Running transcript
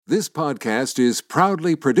This podcast is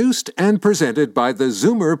proudly produced and presented by the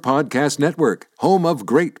Zoomer Podcast Network, home of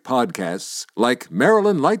great podcasts like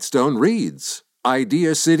Marilyn Lightstone Reads,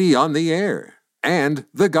 Idea City on the Air, and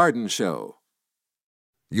The Garden Show.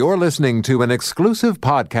 You're listening to an exclusive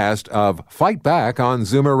podcast of Fight Back on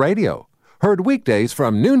Zoomer Radio, heard weekdays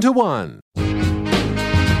from noon to 1.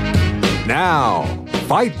 Now,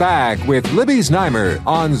 Fight Back with Libby Znaimer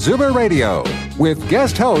on Zoomer Radio with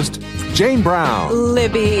guest host Jane Brown.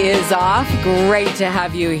 Libby is off. Great to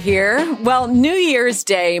have you here. Well, New Year's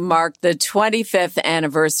Day marked the 25th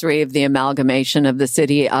anniversary of the amalgamation of the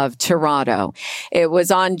city of Toronto. It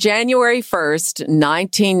was on January 1st,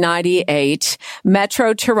 1998.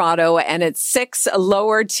 Metro Toronto and its 6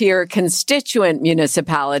 lower-tier constituent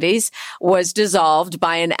municipalities was dissolved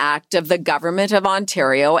by an act of the Government of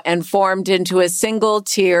Ontario and formed into a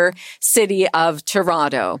single-tier city of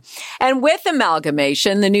Toronto. And with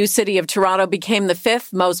amalgamation, the new city of Toronto became the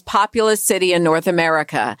 5th most populous city in North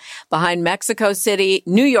America, behind Mexico City,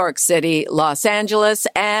 New York City, Los Angeles,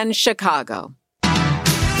 and Chicago.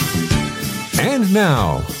 And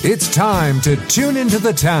now, it's time to tune into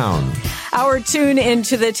the town. Our Tune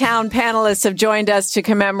Into the Town panelists have joined us to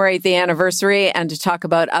commemorate the anniversary and to talk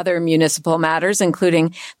about other municipal matters,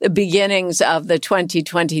 including the beginnings of the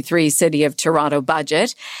 2023 City of Toronto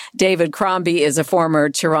budget. David Crombie is a former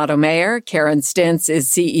Toronto mayor. Karen Stintz is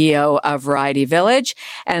CEO of Variety Village.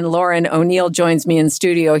 And Lauren O'Neill joins me in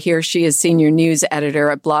studio here. She is senior news editor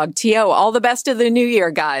at Blog TO. All the best of the new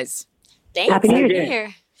year, guys. Thanks. Happy New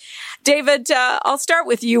Year. David, I'll start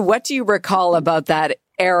with you. What do you recall about that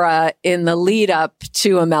era in the lead up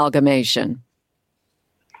to amalgamation?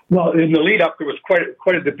 Well, in the lead up, there was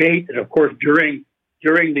quite a debate. And of course, during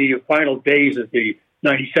the final days of the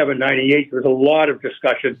 97, 98, there was a lot of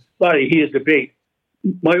discussion, a lot of heated debate.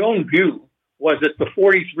 My own view was that the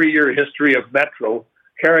 43-year history of Metro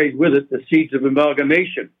carried with it the seeds of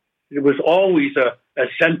amalgamation. It was always a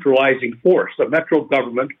centralizing force. The Metro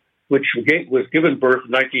government, which was given birth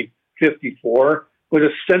in 1954, was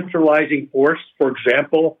a centralizing force. For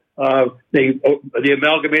example, they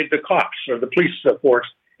amalgamated the cops or the police force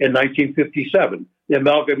in 1957. They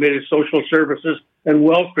amalgamated social services and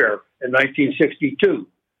welfare in 1962.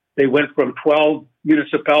 They went from 12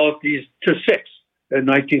 municipalities to 6 in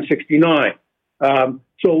 1969.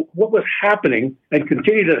 So what was happening and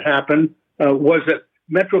continued to happen was that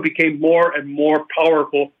Metro became more and more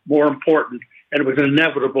powerful, more important, and it was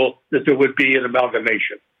inevitable that there would be an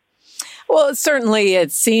amalgamation. Well, certainly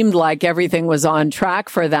it seemed like everything was on track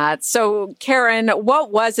for that. So, Karen,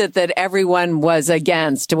 what was it that everyone was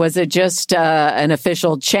against? Was it just an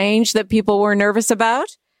official change that people were nervous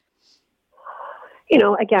about? You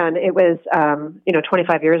know, again, it was,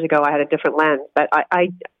 25 years ago, I had a different lens, but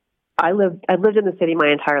I lived in the city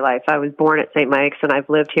my entire life. I was born at St. Mike's, and I've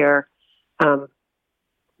lived here for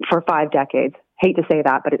 5 decades. Hate to say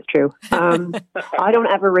that, but it's true. I don't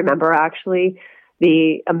ever remember, actually,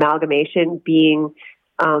 the amalgamation being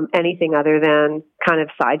anything other than kind of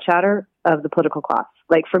side chatter of the political class.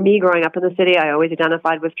 Like for me, growing up in the city, I always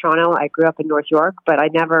identified with Toronto. I grew up in North York, but I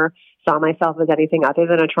never saw myself as anything other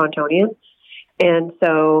than a Torontonian. And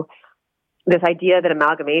so this idea that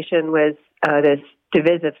amalgamation was this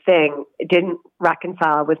divisive thing didn't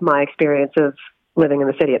reconcile with my experience of living in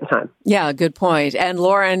the city at the time. Yeah, good point. And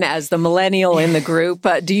Lauren, as the millennial in the group,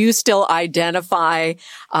 do you still identify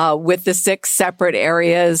with the 6 separate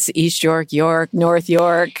areas, East York, York, North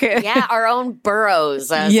York? Yeah, our own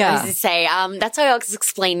boroughs, as Yeah. I used to say. That's how I always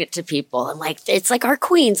explain it to people. I'm like, it's like our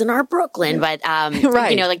Queens and our Brooklyn, but,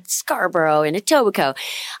 Right. like Scarborough and Etobicoke.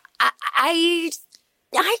 I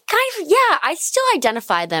still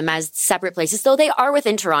identify them as separate places, though they are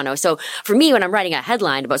within Toronto. So for me, when I'm writing a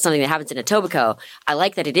headline about something that happens in Etobicoke, I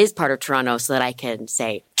like that it is part of Toronto so that I can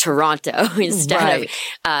say Toronto instead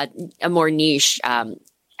of a more niche,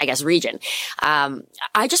 region.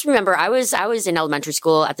 I just remember I was in elementary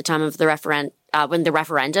school at the time of the when the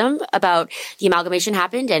referendum about the amalgamation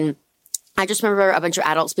happened, and I just remember a bunch of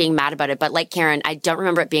adults being mad about it. But like Karen, I don't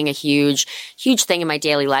remember it being a huge thing in my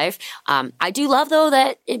daily life. I do love, though,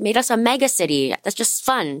 that it made us a mega city. That's just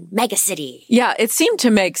fun. Mega city. Yeah, it seemed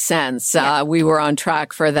to make sense. Yeah. We were on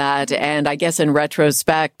track for that. And I guess in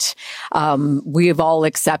retrospect, we've all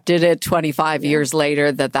accepted it 25 years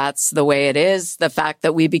later that that's the way it is. The fact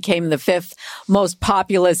that we became the 5th most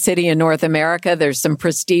populous city in North America, there's some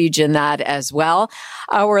prestige in that as well.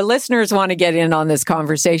 Our listeners want to get in on this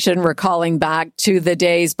conversation, recalling going back to the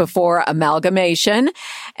days before amalgamation.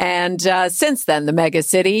 And since then, the mega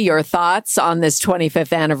city, your thoughts on this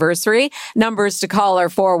 25th anniversary. Numbers to call are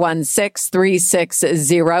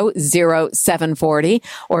 416-360-0740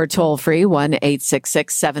 or toll free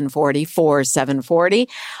 1-866-740-4740.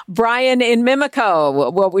 Brian in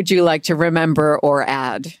Mimico, what would you like to remember or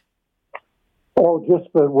add? Oh,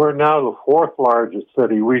 just that we're now the fourth largest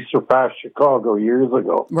city. We surpassed Chicago years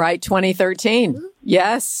ago. Right, 2013.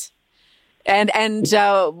 Yes. And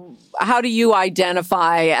how do you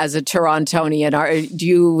identify as a Torontonian? Do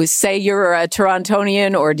you say you're a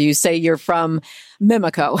Torontonian or do you say you're from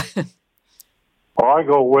Mimico? Well, I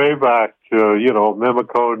go way back to,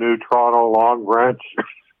 Mimico, New Toronto, Long Branch. I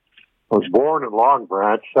was born in Long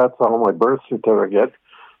Branch. That's on my birth certificate.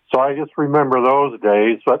 So I just remember those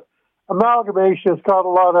days. But amalgamation's got a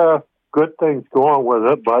lot of good things going with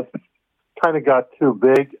it, but kind of got too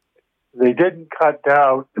big. They didn't cut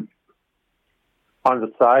down on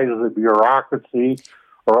the size of the bureaucracy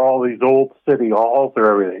or all these old city halls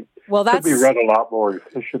or everything. Well, that could be run a lot more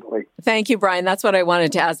efficiently. Thank you, Brian. That's what I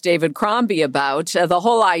wanted to ask David Crombie about. The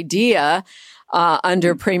whole idea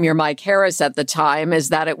under Premier Mike Harris at the time is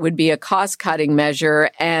that it would be a cost-cutting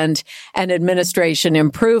measure and an administration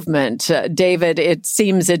improvement. David, it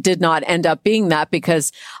seems it did not end up being that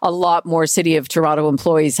because a lot more City of Toronto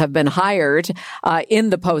employees have been hired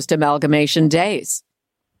in the post-amalgamation days.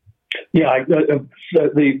 Yeah, the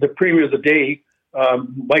Premier of the day,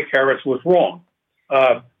 Mike Harris, was wrong.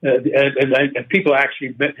 And people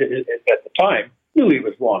actually, at the time, knew he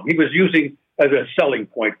was wrong. He was using as a selling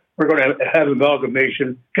point, we're going to have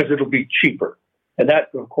amalgamation because it'll be cheaper. And that,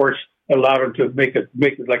 of course, allowed him to make it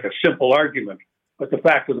like a simple argument. But the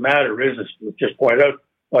fact of the matter is, as just pointed out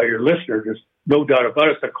by your listener, there's no doubt about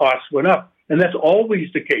it, the costs went up. And that's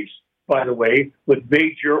always the case, by the way, with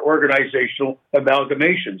major organizational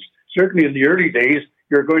amalgamations. Certainly in the early days,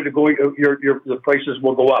 the prices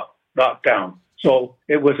will go up, not down. So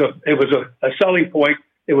it was a selling point.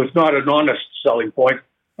 It was not an honest selling point,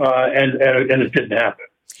 and it didn't happen.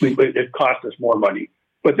 It cost us more money,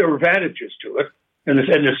 but there were advantages to it, and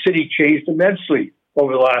the city changed immensely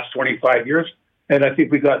over the last 25 years, and I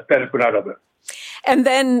think we got benefit out of it. And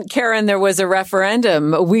then, Karen, there was a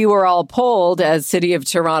referendum. We were all polled as City of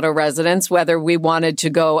Toronto residents whether we wanted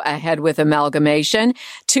to go ahead with amalgamation.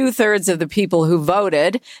 2/3 of the people who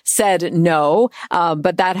voted said no,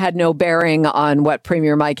 but that had no bearing on what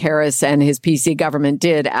Premier Mike Harris and his PC government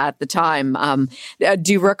did at the time.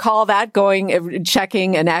 Do you recall that,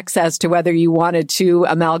 checking an X as to whether you wanted to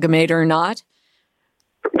amalgamate or not?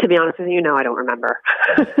 To be honest with you, no, I don't remember.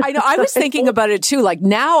 I know. I was thinking about it too. Like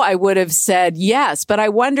now I would have said yes, but I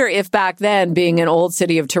wonder if back then, being an old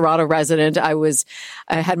City of Toronto resident, I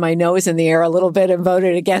had my nose in the air a little bit and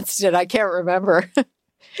voted against it. I can't remember.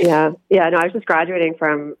 Yeah. No, I was just graduating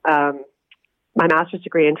from my master's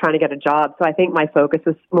degree and trying to get a job. So I think my focus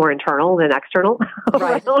was more internal than external right.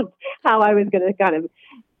 around how I was going to kind of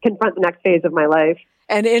confront the next phase of my life.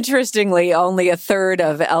 And interestingly, only 1/3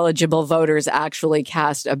 of eligible voters actually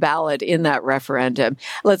cast a ballot in that referendum.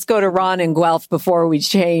 Let's go to Ron in Guelph before we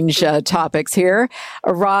change topics here.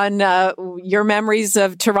 Ron, your memories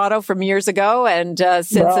of Toronto from years ago and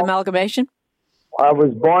since amalgamation? I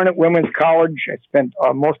was born at Women's College. I spent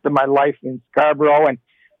most of my life in Scarborough. And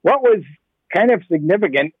what was kind of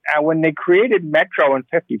significant, when they created Metro in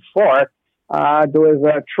 1954, there was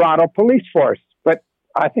a Toronto police force. But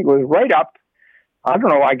I think it was right up, I don't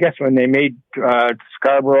know, I guess when they made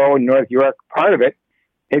Scarborough and North York part of it,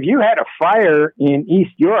 if you had a fire in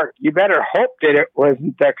East York, you better hope that it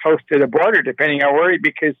wasn't that close to the border, depending on where,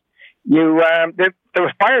 because the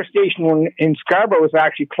fire station in Scarborough was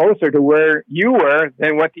actually closer to where you were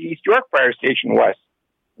than what the East York fire station was.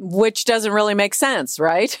 Which doesn't really make sense,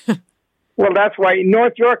 right? Well, that's why in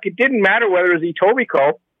North York, it didn't matter whether it was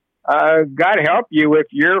Etobicoke. God help you if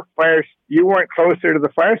you weren't closer to the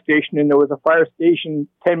fire station and there was a fire station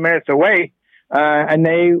 10 minutes away, and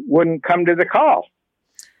they wouldn't come to the call.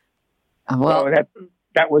 Well, so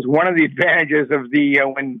that was one of the advantages of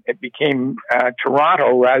when it became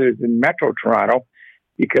Toronto rather than Metro Toronto,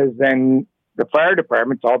 because then the fire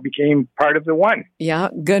departments all became part of the one. Yeah,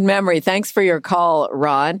 good memory. Thanks for your call,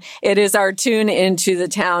 Ron. It is our Tune Into the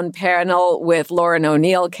Town panel with Lauren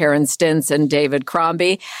O'Neill, Karen Stintz, and David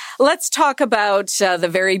Crombie. Let's talk about the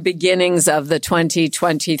very beginnings of the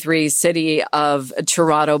 2023 City of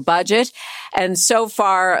Toronto budget. And so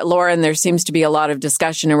far, Lauren, there seems to be a lot of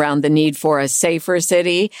discussion around the need for a safer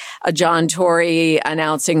city. John Tory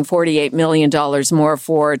announcing $48 million more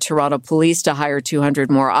for Toronto Police to hire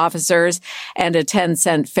 200 more officers. and a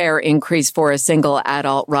 10-cent fare increase for a single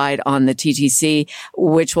adult ride on the TTC,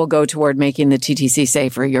 which will go toward making the TTC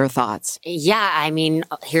safer. Your thoughts? Yeah, I mean,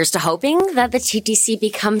 here's to hoping that the TTC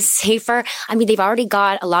becomes safer. I mean, they've already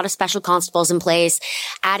got a lot of special constables in place,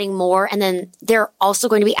 adding more, and then they're also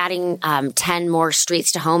going to be adding 10 more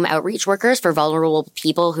streets to home outreach workers for vulnerable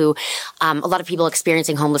people who, a lot of people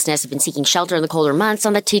experiencing homelessness have been seeking shelter in the colder months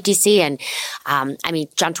on the TTC. And I mean,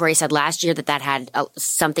 John Tory said last year that had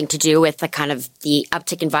something to do with the kind of the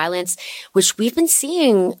uptick in violence, which we've been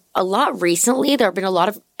seeing a lot recently. There have been a lot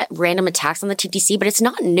of random attacks on the TTC, but it's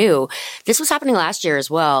not new. This was happening last year as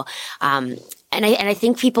well. And I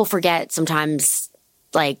think people forget sometimes,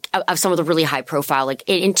 like, of some of the really high profile, like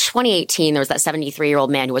in 2018, there was that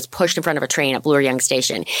 73-year-old man who was pushed in front of a train at Bloor Yonge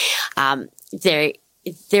Station. There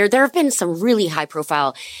have been some really high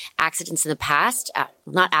profile accidents in the past,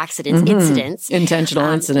 not accidents, incidents. Intentional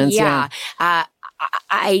incidents. Yeah.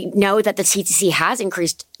 I know that the TTC has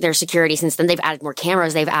increased their security since then. They've added more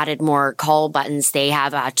cameras. They've added more call buttons. They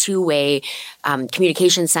have two-way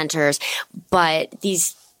communication centers, but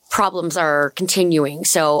these problems are continuing.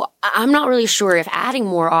 So I'm not really sure if adding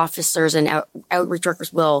more officers and outreach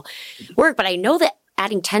workers will work, but I know that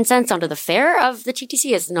adding 10 cents onto the fare of the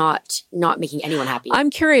TTC is not making anyone happy. I'm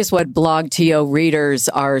curious what BlogTO readers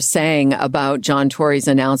are saying about John Tory's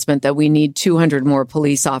announcement that we need 200 more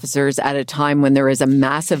police officers at a time when there is a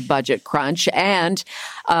massive budget crunch and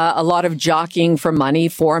a lot of jockeying for money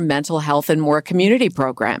for mental health and more community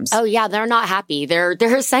programs. Oh yeah, they're not happy. They're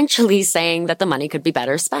essentially saying that the money could be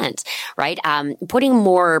better spent, right? Putting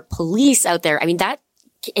more police out there. I mean, that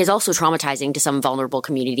is also traumatizing to some vulnerable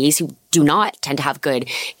communities who do not tend to have good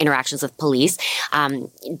interactions with police.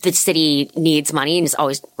 The city needs money and is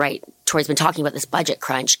always right. Tory's been talking about this budget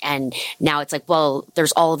crunch, and now it's like, well,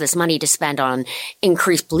 there's all of this money to spend on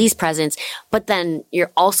increased police presence, but then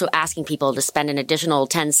you're also asking people to spend an additional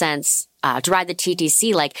 10 cents to ride the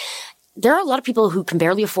TTC. Like, there are a lot of people who can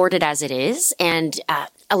barely afford it as it is, and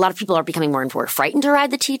a lot of people are becoming more and more frightened to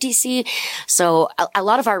ride the TTC. So a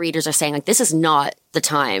lot of our readers are saying, like, this is not the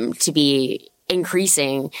time to be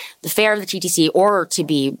increasing the fare of the TTC or to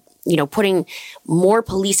be, putting more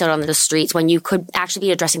police out on the streets when you could actually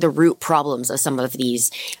be addressing the root problems of some of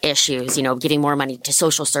these issues, giving more money to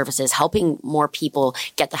social services, helping more people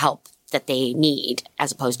get the help that they need,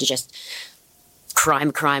 as opposed to just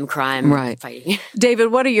crime, right. Fighting.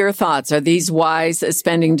 David, what are your thoughts? Are these wise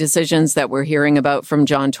spending decisions that we're hearing about from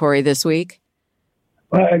John Tory this week?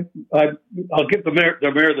 I'll give the mayor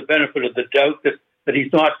the benefit of the doubt that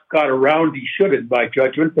he's not got around. He should, in my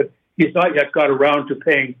judgment, but he's not yet got around to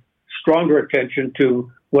paying stronger attention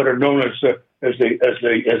to what are known as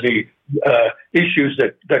the issues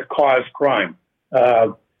that cause crime.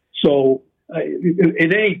 So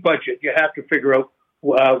in any budget, you have to figure out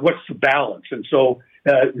what's the balance. And so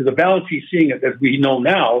the balance he's seeing, as we know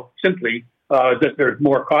now, simply that there's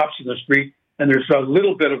more cops in the street, and there's a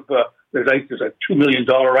little bit of there's a $2 million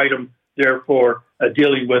item there for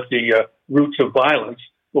dealing with the roots of violence.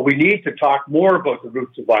 But we need to talk more about the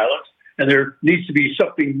roots of violence, and there needs to be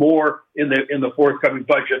something more in the forthcoming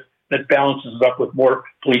budget that balances it up with more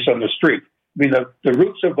police on the street. I mean, the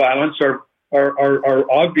roots of violence are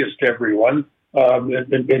obvious to everyone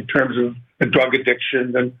in terms of drug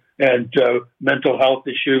addiction and mental health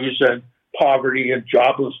issues and poverty and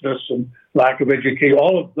joblessness and lack of education,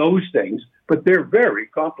 all of those things. But they're very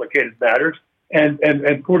complicated matters, and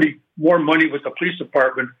putting more money with the police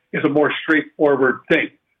department is a more straightforward thing.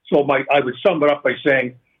 So I would sum it up by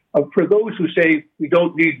saying, for those who say we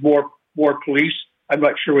don't need more police, I'm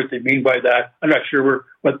not sure what they mean by that. I'm not sure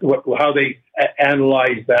how they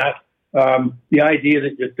analyze that. The idea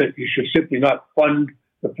that you should simply not fund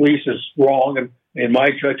the police is wrong, in my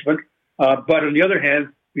judgment. But on the other hand,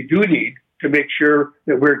 we do need to make sure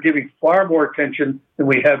that we're giving far more attention than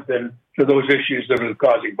we have been to those issues that are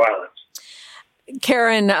causing violence.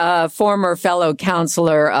 Karen, a former fellow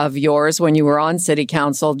councillor of yours when you were on city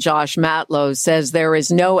council, Josh Matlow, says there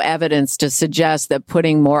is no evidence to suggest that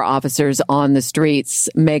putting more officers on the streets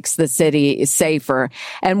makes the city safer.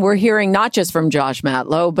 And we're hearing not just from Josh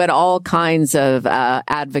Matlow, but all kinds of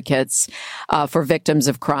advocates for victims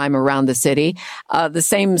of crime around the city. The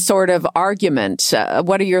same sort of argument.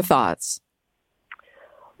 What are your thoughts?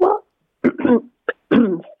 Well,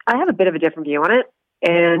 I have a bit of a different view on it,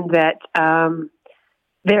 and that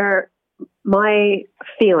my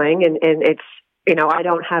feeling, and it's, I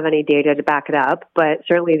don't have any data to back it up, but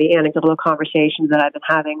certainly the anecdotal conversations that I've been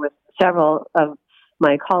having with several of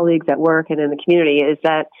my colleagues at work and in the community is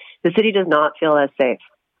that the city does not feel as safe.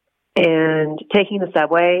 And taking the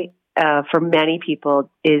subway for many people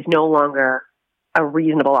is no longer a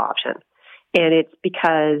reasonable option. And it's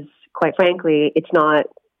because, quite frankly,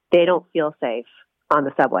 they don't feel safe on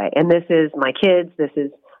the subway. And this is my kids, this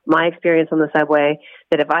is my experience on the subway,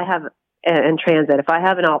 that if I have, and transit, if I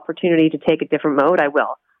have an opportunity to take a different mode, I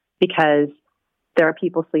will, because there are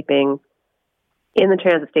people sleeping in the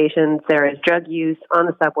transit stations, there is drug use on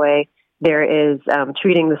the subway, there is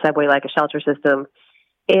treating the subway like a shelter system.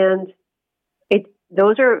 And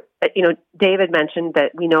those are, David mentioned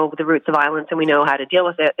that we know the roots of violence and we know how to deal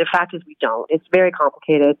with it. The fact is we don't. It's very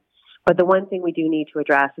complicated. But the one thing we do need to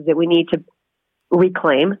address is that we need to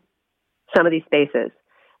reclaim some of these spaces.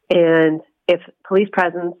 And if police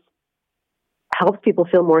presence helps people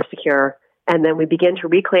feel more secure, and then we begin to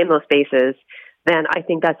reclaim those spaces, then I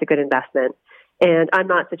think that's a good investment. And I'm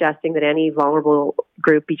not suggesting that any vulnerable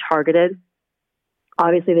group be targeted.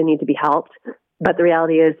 Obviously, they need to be helped. But the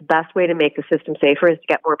reality is the best way to make the system safer is to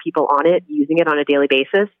get more people on it, using it on a daily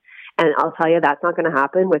basis. And I'll tell you, that's not going to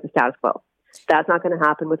happen with the status quo. That's not going to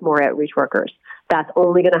happen with more outreach workers. That's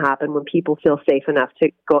only going to happen when people feel safe enough to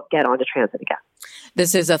get onto transit again.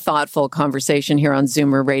 This is a thoughtful conversation here on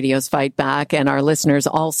Zoomer Radio's Fight Back, and our listeners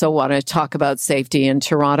also want to talk about safety in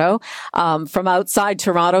Toronto. From outside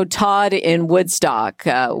Toronto, Todd in Woodstock,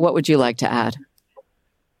 what would you like to add?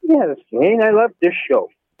 Yes, Jane, I love this show.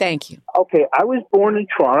 Thank you. Okay, I was born in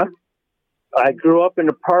Toronto. I grew up in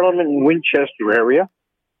the Parliament and Winchester area.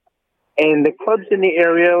 And the clubs in the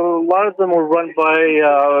area, a lot of them were run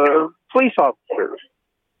by police officers.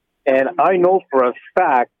 And I know for a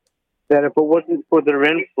fact that if it wasn't for their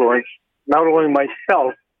influence, not only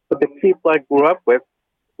myself, but the people I grew up with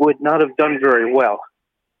would not have done very well.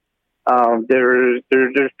 There's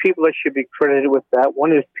people that should be credited with that.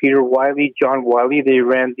 One is Peter Wiley, John Wiley. They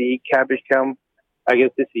ran the Cabbagetown, I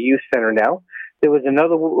guess it's a youth center now. There was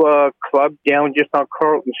another club down just on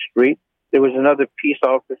Carlton Street. There was another peace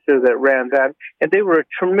officer that ran that, and they were a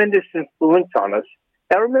tremendous influence on us.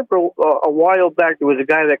 I remember a while back there was a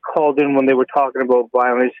guy that called in when they were talking about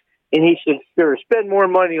violence, and he said, "Sir, spend more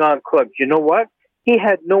money on clubs." You know what? He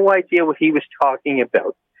had no idea what he was talking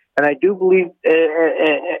about. And I do believe,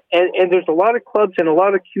 and there's a lot of clubs and a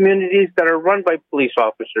lot of communities that are run by police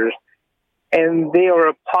officers, and they are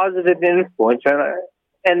a positive influence,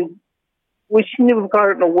 and we seem to have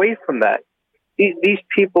gotten away from that. These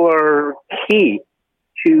people are key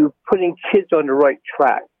to putting kids on the right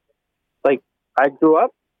track. Like, I grew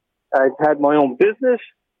up, I've had my own business,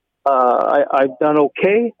 I've done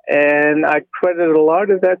okay, and I credit a lot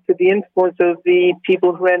of that to the influence of the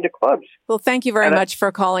people who ran the clubs. Well, thank you very much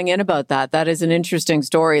for calling in about that. That is an interesting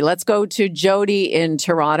story. Let's go to Jody in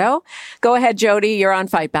Toronto. Go ahead, Jody. You're on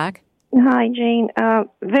Fight Back. Hi, Jane.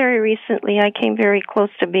 Very recently, I came very close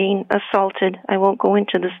to being assaulted. I won't go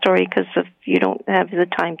into the story because you don't have the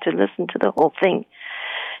time to listen to the whole thing.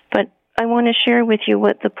 But I want to share with you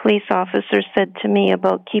what the police officer said to me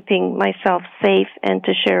about keeping myself safe and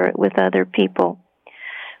to share it with other people.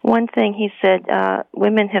 One thing he said,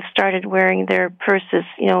 women have started wearing their purses,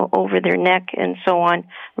 over their neck and so on,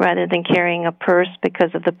 rather than carrying a purse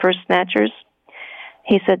because of the purse snatchers.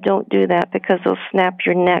 He said, don't do that because they'll snap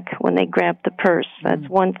your neck when they grab the purse. That's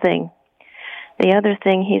one thing. The other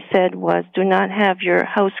thing he said was, do not have your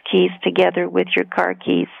house keys together with your car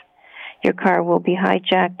keys. Your car will be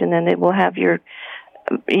hijacked, and then it will have your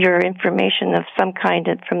information of some kind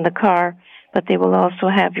from the car, but they will also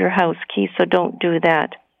have your house keys, so don't do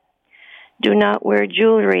that. Do not wear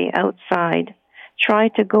jewelry outside. Try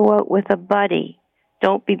to go out with a buddy.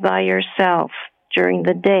 Don't be by yourself during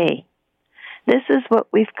the day. This is what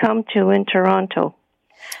we've come to in Toronto.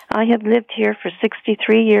 I have lived here for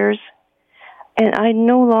 63 years, and I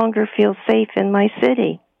no longer feel safe in my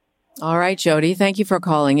city. All right, Jody, thank you for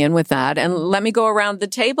calling in with that. And let me go around the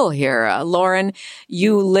table here. Lauren,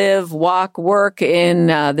 you live, walk, work in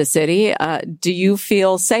the city. Do you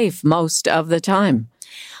feel safe most of the time?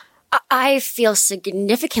 I feel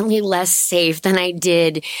significantly less safe than I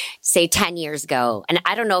did, say, 10 years ago. And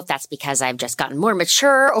I don't know if that's because I've just gotten more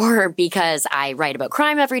mature or because I write about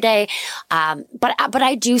crime every day. But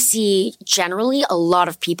I do see generally a lot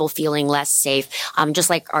of people feeling less safe. Just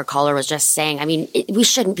like our caller was just saying, I mean, we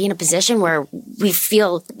shouldn't be in a position where we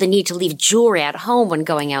feel the need to leave jewelry at home when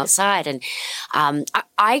going outside. And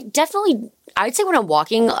I'd say when I'm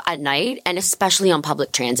walking at night, and especially on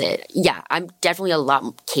public transit, yeah, I'm definitely a lot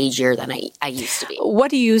cagier than I used to be.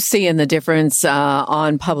 What do you see in the difference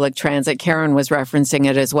on public transit? Karen was referencing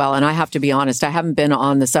it as well, and I have to be honest, I haven't been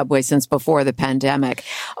on the subway since before the pandemic.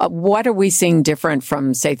 What are we seeing different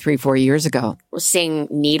from, say, 3-4 years ago? We're seeing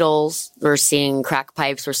needles, we're seeing crack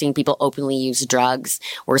pipes, we're seeing people openly use drugs,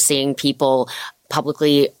 we're seeing people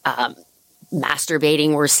publicly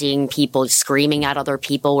masturbating. We're seeing people screaming at other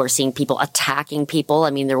people. We're seeing people attacking people. I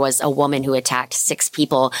mean, there was a woman who attacked 6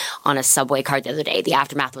 people on a subway card the other day. The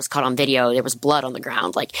aftermath was caught on video. There was blood on the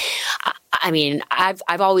ground. Like, I mean, I've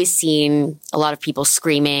always seen a lot of people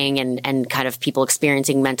screaming and kind of people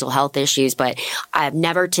experiencing mental health issues, but I've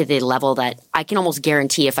never to the level that I can almost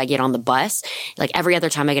guarantee if I get on the bus, like every other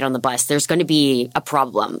time I get on the bus, there's going to be a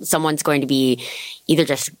problem. Someone's going to be either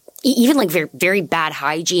just even like very, very bad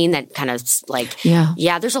hygiene that kind of like, there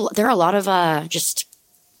are a lot of just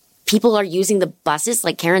people are using the buses,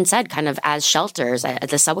 like Karen said, kind of as shelters,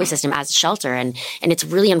 the subway system as a shelter. And it's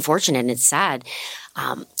really unfortunate and it's sad.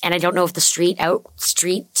 And I don't know if the street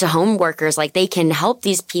to home workers, like they can help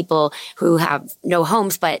these people who have no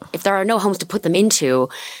homes, but if there are no homes to put them into,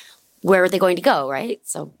 where are they going to go? Right.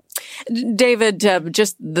 So. David,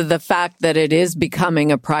 just the fact that it is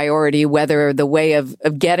becoming a priority, whether the way of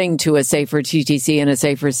getting to a safer TTC and a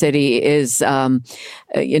safer city is,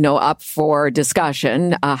 up for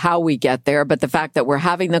discussion, how we get there. But the fact that we're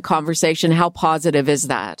having the conversation, how positive is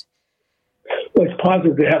that? Well, it's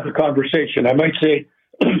positive to have the conversation. I might say,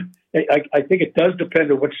 I think it does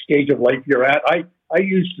depend on what stage of life you're at. I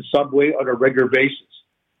use the subway on a regular basis,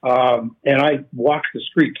 and I walk the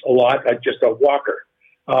streets a lot. I'm just a walker.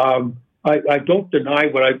 I don't deny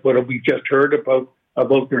what we just heard about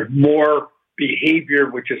there's more behavior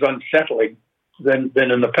which is unsettling than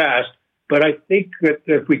in the past. But I think that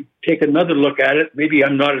if we take another look at it, maybe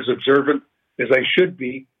I'm not as observant as I should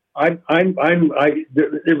be. You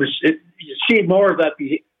see more of that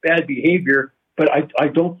bad behavior, but I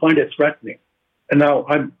don't find it threatening. And now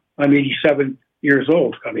I'm 87 years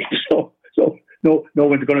old. I mean, so no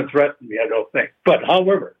one's going to threaten me, I don't think. But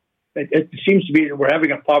however, it seems to me that we're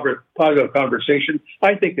having a positive conversation.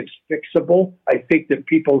 I think it's fixable. I think that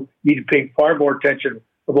people need to pay far more attention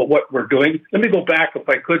about what we're doing. Let me go back, if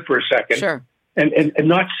I could, for a second, sure, and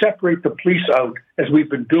not separate the police out as we've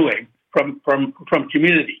been doing from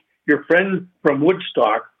community. Your friend from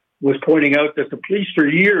Woodstock was pointing out that the police for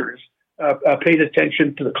years paid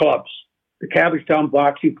attention to the clubs, the Cabbagetown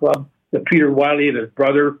Boxing Club that Peter Wiley and his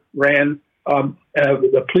brother ran.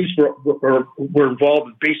 The police were involved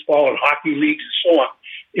in baseball and hockey leagues and so on.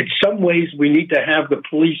 In some ways, we need to have the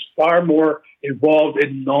police far more involved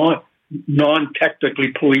in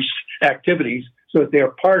non-technically police activities so that they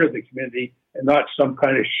are part of the community and not some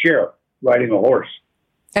kind of sheriff riding a horse.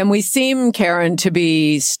 And we seem, Karen, to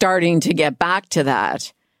be starting to get back to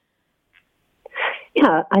that.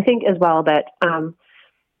 Yeah, I think as well that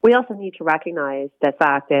we also need to recognize the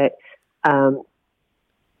fact that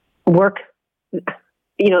work,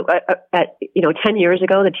 10 years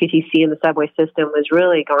ago, the TTC and the subway system was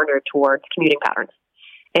really garnered towards commuting patterns.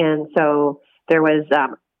 And so there was, a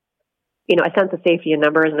sense of safety in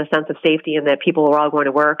numbers and a sense of safety in that people were all going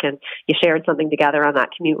to work and you shared something together on that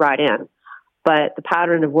commute ride in. But the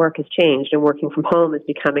pattern of work has changed and working from home is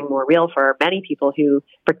becoming more real for many people who,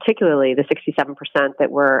 particularly the 67%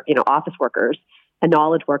 that were, office workers and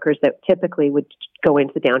knowledge workers that typically would go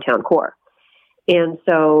into the downtown core. And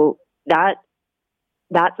so that's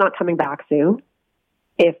not coming back soon,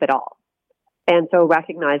 if at all. And so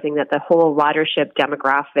recognizing that the whole ridership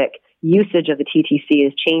demographic usage of the TTC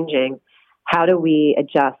is changing, how do we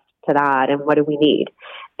adjust to that and what do we need?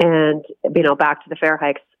 And, back to the fare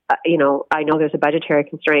hikes, I know there's a budgetary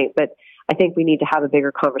constraint, but I think we need to have a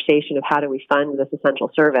bigger conversation of how do we fund this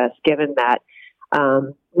essential service, given that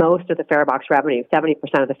most of the fare box revenue, 70%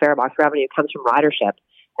 of the fare box revenue comes from ridership.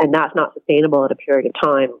 And that's not sustainable at a period of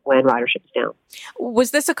time when ridership is down.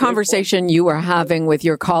 Was this a conversation you were having with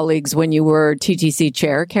your colleagues when you were TTC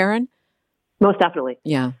chair, Karen? Most definitely.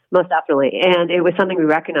 Yeah. Most definitely. And it was something we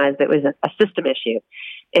recognized that was a system issue.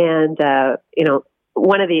 And,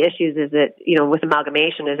 one of the issues is that, with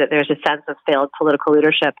amalgamation is that there's a sense of failed political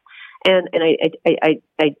leadership. And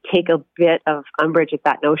I take a bit of umbrage at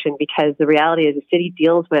that notion because the reality is the city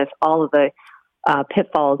deals with all of the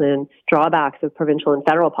pitfalls and drawbacks of provincial and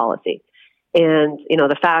federal policy. And,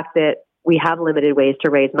 the fact that we have limited ways to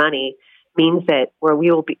raise money means that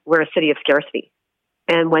we're a city of scarcity.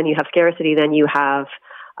 And when you have scarcity, then you have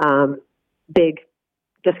big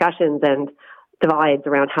discussions and divides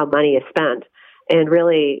around how money is spent. And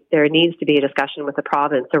really, there needs to be a discussion with the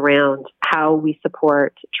province around how we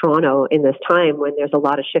support Toronto in this time when there's a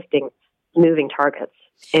lot of moving targets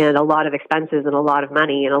and a lot of expenses and a lot of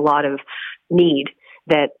money and a lot of need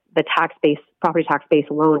that the property tax base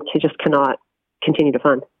alone just cannot continue to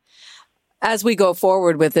fund. As we go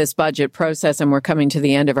forward with this budget process, and we're coming to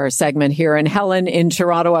the end of our segment here, and Helen in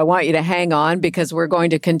Toronto, I want you to hang on because we're going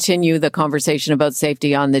to continue the conversation about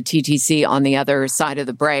safety on the TTC on the other side of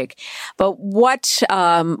the break. But what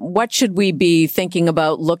should we be thinking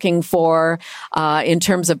about looking for in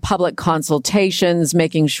terms of public consultations,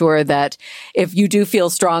 making sure that if you do feel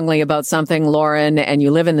strongly about something, Lauren, and you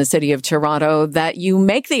live in the city of Toronto, that you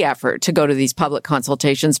make the effort to go to these public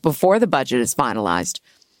consultations before the budget is finalized?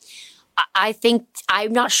 I think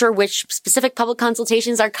I'm not sure which specific public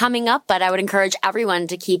consultations are coming up, but I would encourage everyone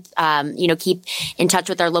to keep in touch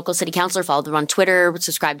with their local city councilor, follow them on Twitter,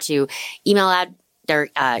 subscribe to their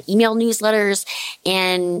email newsletters,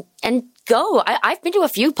 and go. I've been to a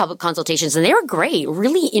few public consultations and they were great,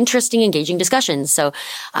 really interesting, engaging discussions. So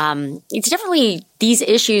it's definitely these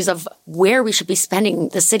issues of where we should be spending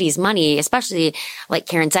the city's money, especially like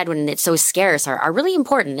Karen said, when it's so scarce, are really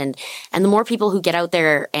important. And the more people who get out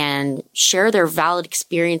there and share their valid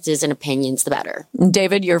experiences and opinions, the better.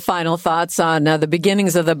 David, your final thoughts on the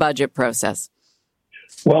beginnings of the budget process?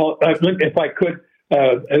 Well, if I could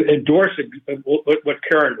endorse what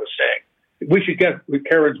Karen was saying. We should get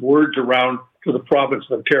Karen's words around to the province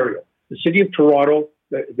of Ontario. The city of Toronto,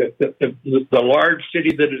 the large city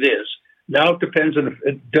that it is, now it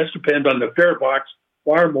does depend on the fare box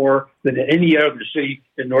far more than any other city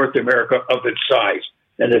in North America of its size.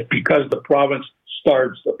 And it's because the province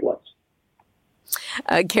starves the place.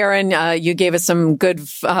 Karen, you gave us some good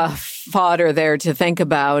fodder there to think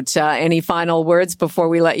about. Any final words before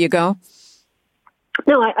we let you go?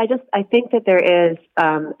 No, I think that there is,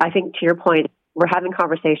 I think to your point, we're having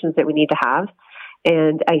conversations that we need to have.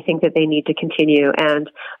 And I think that they need to continue. And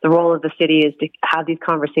the role of the city is to have these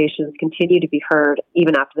conversations continue to be heard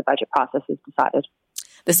even after the budget process is decided.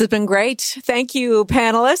 This has been great. Thank you,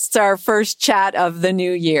 panelists. Our first chat of the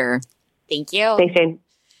new year. Thank you. Thanks, Jane.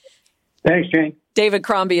 Thanks, Jane. David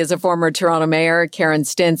Crombie is a former Toronto mayor. Karen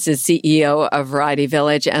Stintz is CEO of Variety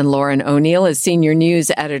Village, and Lauren O'Neill is senior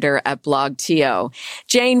news editor at BlogTO.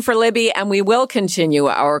 Jane for Libby, and we will continue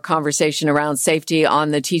our conversation around safety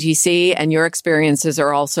on the TTC, and your experiences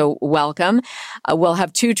are also welcome. We'll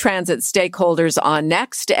have two transit stakeholders on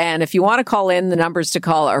next, and if you want to call in, the numbers to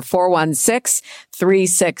call are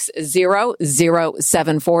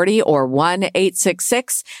 416-360-0740 or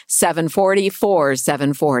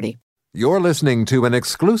 1-866-740-4740. You're listening to an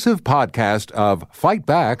exclusive podcast of Fight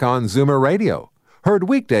Back on Zoomer Radio. Heard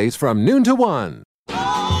weekdays from noon to 1.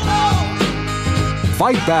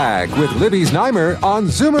 Fight Back with Libby Znaimer on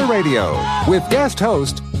Zoomer Radio with guest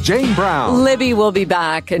host Jane Brown. Libby will be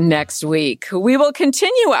back next week. We will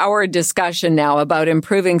continue our discussion now about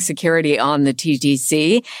improving security on the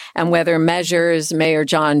TTC and whether measures Mayor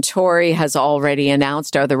John Tory has already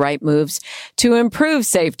announced are the right moves to improve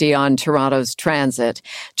safety on Toronto's transit.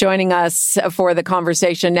 Joining us for the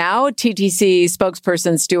conversation now, TTC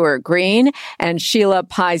spokesperson Stuart Green and Sheila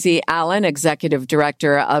Pisey-Allen, Executive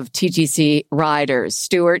Director of TTC Riders.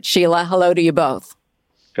 Stuart, Sheila, hello to you both.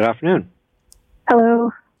 Good afternoon. Hello.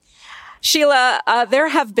 Sheila, there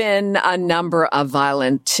have been a number of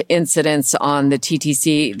violent incidents on the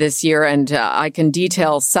TTC this year, and I can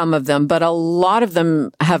detail some of them, but a lot of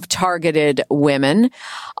them have targeted women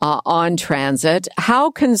on transit.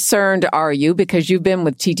 How concerned are you, because you've been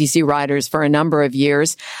with TTC Riders for a number of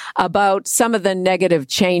years, about some of the negative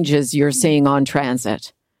changes you're seeing on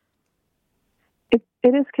transit? It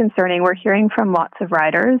is concerning. We're hearing from lots of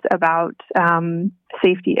riders about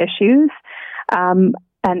safety issues.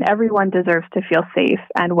 And everyone deserves to feel safe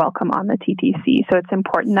and welcome on the TTC. So it's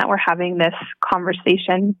important that we're having this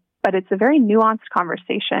conversation, but it's a very nuanced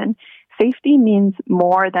conversation. Safety means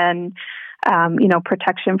more than,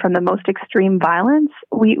 protection from the most extreme violence.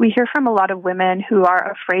 We hear from a lot of women who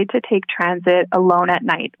are afraid to take transit alone at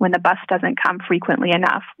night when the bus doesn't come frequently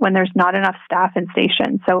enough, when there's not enough staff in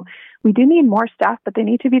stations. So we do need more staff, but they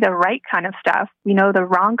need to be the right kind of staff. We know the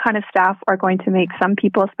wrong kind of staff are going to make some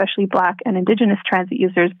people, especially Black and Indigenous transit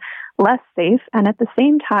users, less safe. And at the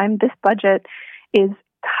same time, this budget is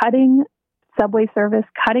cutting subway service,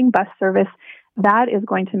 cutting bus service. That is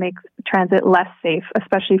going to make transit less safe,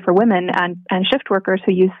 especially for women and shift workers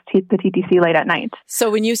who use the TTC late at night. So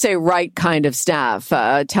when you say right kind of staff,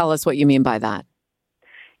 tell us what you mean by that.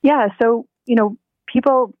 Yeah, so,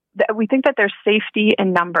 we think that there's safety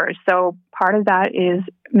in numbers. So part of that is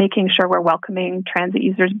making sure we're welcoming transit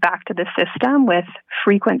users back to the system with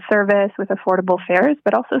frequent service, with affordable fares,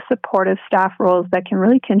 but also supportive staff roles that can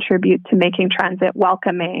really contribute to making transit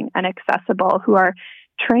welcoming and accessible, who are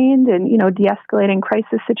trained in, de-escalating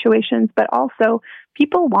crisis situations, but also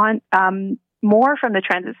people want more from the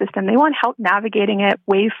transit system. They want help navigating it,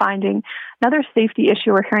 wayfinding. Another safety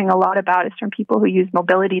issue we're hearing a lot about is from people who use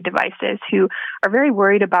mobility devices, who are very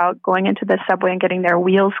worried about going into the subway and getting their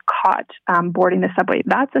wheels caught boarding the subway.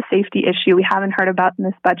 That's a safety issue we haven't heard about in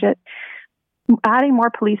this budget. Adding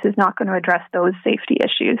more police is not going to address those safety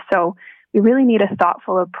issues. So we really need a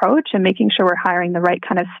thoughtful approach and making sure we're hiring the right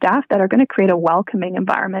kind of staff that are going to create a welcoming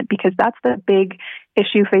environment, because that's the big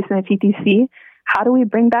issue facing the TTC. How do we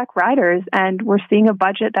bring back riders? And we're seeing a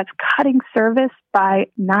budget that's cutting service by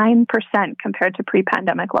 9% compared to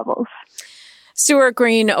pre-pandemic levels. Stuart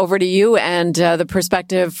Green, over to you and the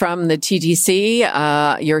perspective from the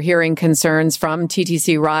TTC. You're hearing concerns from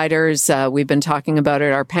TTC riders. We've been talking about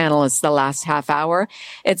it, our panelists, the last half hour.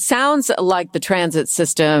 It sounds like the transit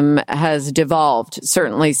system has devolved,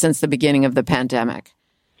 certainly since the beginning of the pandemic.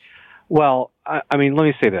 Well, I mean, let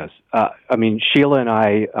me say this. Sheila and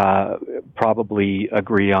I probably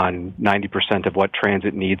agree on 90% of what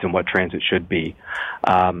transit needs and what transit should be.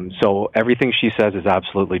 So everything she says is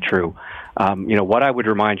absolutely true. What I would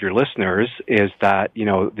remind your listeners is that,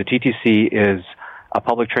 the TTC is a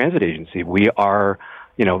public transit agency. We are,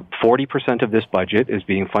 40% of this budget is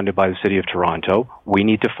being funded by the City of Toronto. We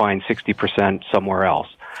need to find 60% somewhere else.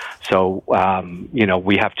 So,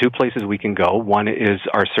 we have two places we can go. One is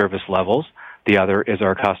our service levels. The other is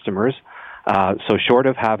our customers. So short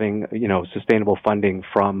of having, sustainable funding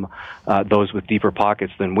from those with deeper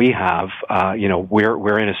pockets than we have,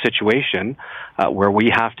 we're in a situation where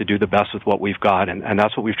we have to do the best with what we've got, and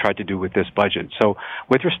that's what we've tried to do with this budget. So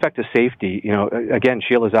with respect to safety, again,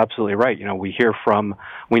 Sheila's absolutely right.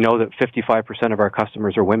 We know that 55% of our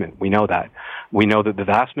customers are women. We know that. We know that the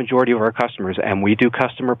vast majority of our customers, and we do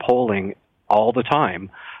customer polling all the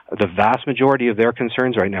time, the vast majority of their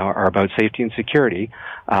concerns right now are about safety and security,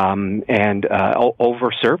 and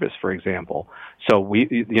over service, for example. So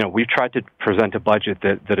we've tried to present a budget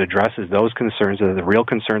that addresses those concerns, the real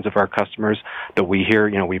concerns of our customers that we hear.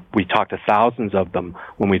 We talk to thousands of them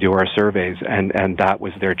when we do our surveys, and that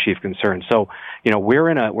was their chief concern. So, we're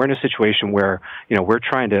in a situation where, we're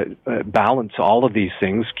trying to balance all of these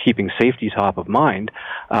things, keeping safety top of mind.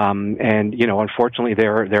 Unfortunately,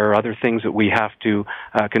 there are other things that we have to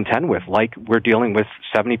contend with, like we're dealing with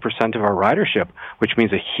 70% of our ridership, which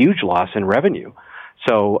means a huge loss in revenue.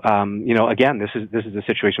 So, again, this is the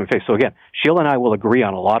situation we face. So again, Sheila and I will agree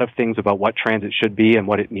on a lot of things about what transit should be and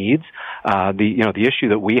what it needs. The issue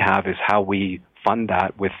that we have is how we fund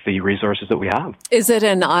that with the resources that we have. Is it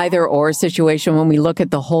an either-or situation when we look at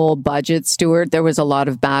the whole budget, Stuart? There was a lot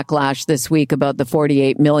of backlash this week about the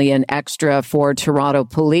 $48 million extra for Toronto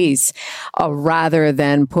Police, rather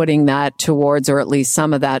than putting that towards, or at least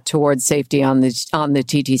some of that towards, safety on the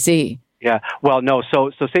TTC. Yeah, well, no.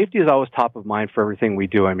 So safety is always top of mind for everything we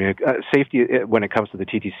do. Safety, when it comes to the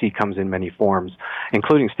TTC, comes in many forms,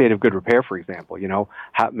 including state of good repair, for example.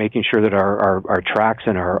 Making sure that our tracks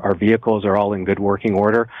and our vehicles are all in good working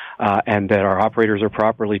order, and that our operators are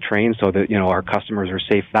properly trained, so that our customers are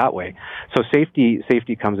safe that way. So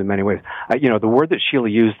safety comes in many ways. The word that Sheila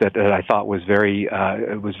used that I thought was very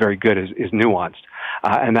good is nuanced,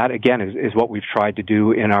 and that again is what we've tried to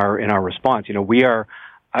do in our response.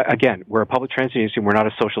 We're a public transit agency. We're not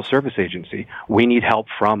a social service agency. We need help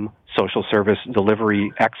from social service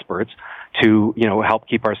delivery experts to, help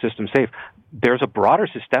keep our system safe. There's a broader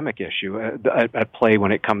systemic issue at play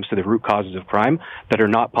when it comes to the root causes of crime that are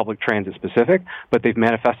not public transit specific, but they've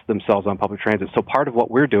manifested themselves on public transit. So part of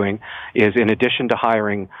what we're doing is, in addition to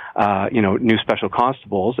hiring, new special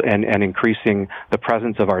constables and increasing the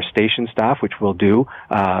presence of our station staff, which we'll do,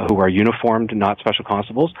 who are uniformed, not special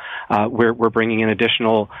constables, we're bringing in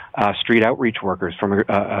additional street outreach workers from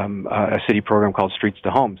a city program called Streets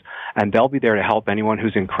to Homes, and they'll be there to help anyone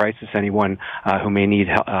who's in crisis, anyone who may need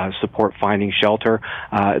support finding shelter.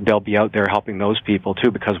 They'll be out there helping those people too,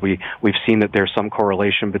 because we've seen that there's some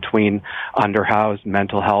correlation between underhoused,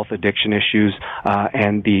 mental health, addiction issues,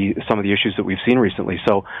 and some of the issues that we've seen recently.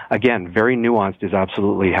 So again, very nuanced is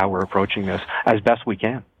absolutely how we're approaching this as best we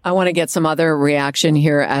can. I want to get some other reaction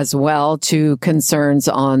here as well to concerns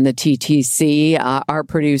on the TTC. Our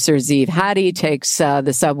producer, Zeev Hattie, takes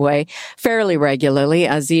the subway fairly regularly.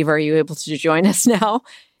 Zeev, are you able to join us now?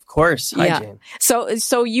 Of course. Hi, Jane.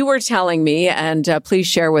 So you were telling me, and please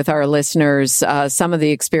share with our listeners some of the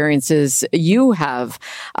experiences you have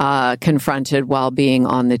confronted while being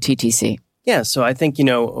on the TTC. Yeah, so I think,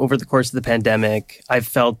 over the course of the pandemic, I've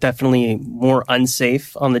felt definitely more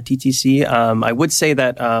unsafe on the TTC. I would say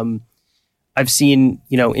that I've seen,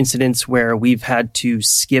 incidents where we've had to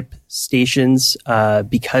skip stations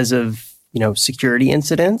because of, security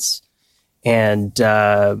incidents. And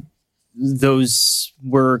those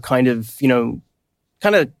were kind of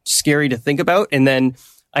scary to think about. And then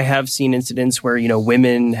I have seen incidents where,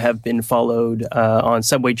 women have been followed on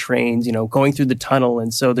subway trains, going through the tunnel.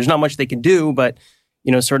 And so there's not much they can do, but,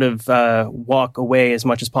 sort of walk away as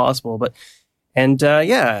much as possible.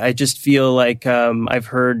 I just feel like I've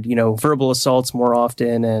heard, verbal assaults more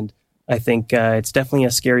often. And I think it's definitely a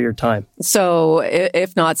scarier time. So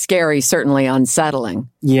if not scary, certainly unsettling.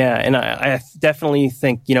 Yeah. And I definitely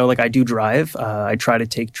think, I do drive. I try to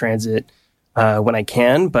take transit when I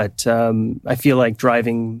can, but I feel like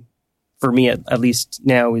driving, for me at least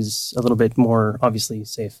now, is a little bit more obviously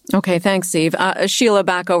safe. Okay, thanks, Zeev. Sheila,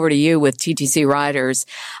 back over to you with TTC riders.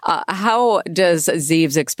 How does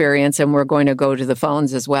Zeev's experience, and we're going to go to the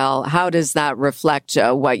phones as well, how does that reflect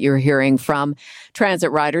what you're hearing from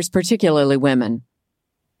transit riders, particularly women?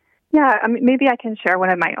 Yeah, maybe I can share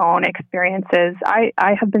one of my own experiences.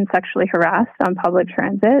 I have been sexually harassed on public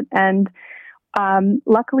transit, and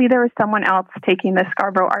luckily there was someone else taking the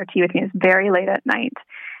Scarborough RT with me. It was very late at night.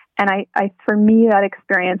 And for me, that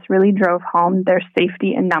experience really drove home their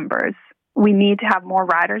safety in numbers. We need to have more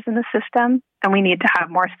riders in the system, and we need to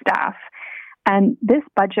have more staff. And this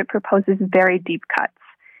budget proposes very deep cuts.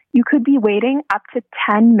 You could be waiting up to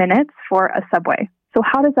 10 minutes for a subway. So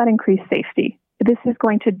how does that increase safety? This is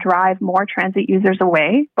going to drive more transit users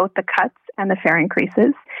away, both the cuts and the fare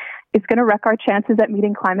increases. It's going to wreck our chances at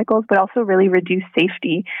meeting climate goals, but also really reduce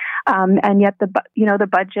safety. And yet the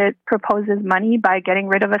budget proposes money by getting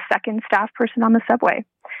rid of a second staff person on the subway.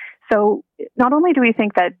 So not only do we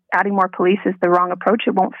think that adding more police is the wrong approach,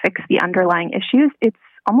 it won't fix the underlying issues. It's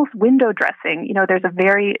almost window dressing. There's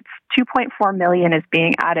 $2.4 million is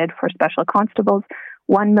being added for special constables,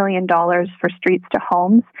 $1 million for streets to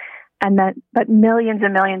homes, but millions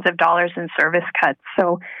and millions of dollars in service cuts.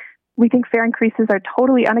 So we think fare increases are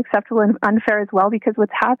totally unacceptable and unfair as well, because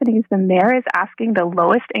what's happening is the mayor is asking the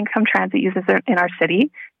lowest income transit users in our city,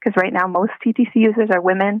 because right now most TTC users are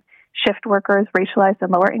women, shift workers, racialized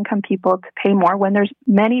and lower income people, to pay more when there's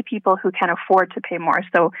many people who can afford to pay more.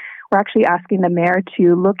 So we're actually asking the mayor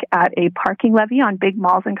to look at a parking levy on big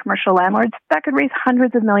malls and commercial landlords that could raise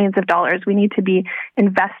hundreds of millions of dollars. We need to be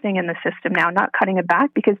investing in the system now, not cutting it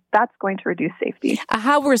back, because that's going to reduce safety.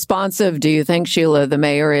 How responsive do you think, Sheila, the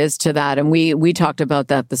mayor is to that? And we talked about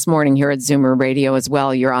that this morning here at Zoomer Radio as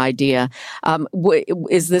well, your idea.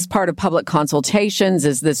 Is this part of public consultations?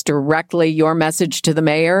 Is this directly your message to the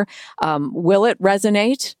mayor? Will it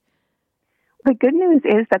resonate? The good news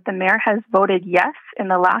is that the mayor has voted yes in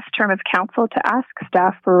the last term of council to ask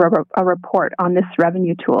staff for a report on this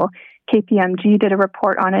revenue tool. KPMG did a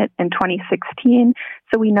report on it in 2016,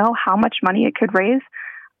 so we know how much money it could raise,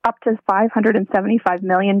 up to $575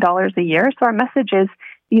 million a year. So our message is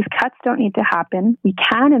these cuts don't need to happen. We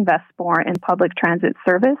can invest more in public transit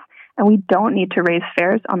service, and we don't need to raise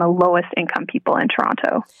fares on the lowest income people in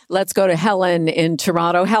Toronto. Let's go to Helen in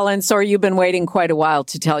Toronto. Helen, sorry, you've been waiting quite a while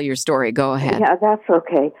to tell your story. Go ahead. Yeah, that's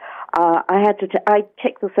okay. I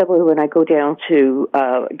take the subway when I go down to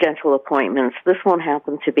dental appointments. This one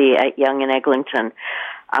happened to be at Yonge and Eglinton.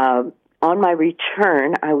 On my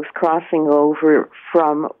return, I was crossing over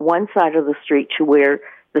from one side of the street to where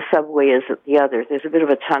the subway is at the other. There's a bit of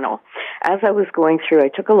a tunnel. As I was going through, I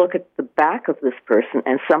took a look at the back of this person,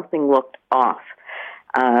 and something looked off.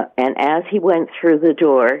 And as he went through the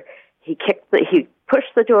door, he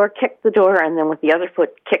pushed the door, kicked the door, and then with the other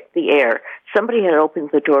foot kicked the air. Somebody had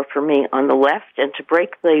opened the door for me on the left, and to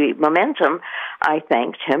break the momentum, I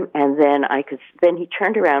thanked him, and then he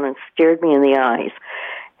turned around and stared me in the eyes.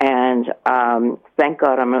 And thank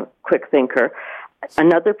God I'm a quick thinker.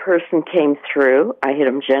 Another person came through. I hit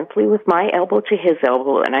him gently with my elbow to his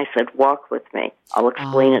elbow, and I said, walk with me. I'll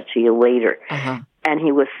explain it to you later. And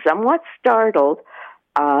he was somewhat startled,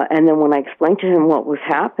 and then when I explained to him what was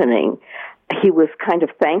happening, he was kind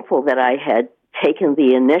of thankful that I had taken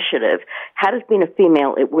the initiative. Had it been a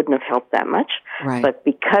female, it wouldn't have helped that much. Right. But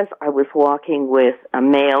because I was walking with a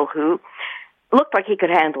male who looked like he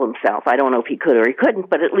could handle himself, I don't know if he could or he couldn't,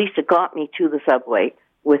 but at least it got me to the subway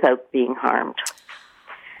without being harmed.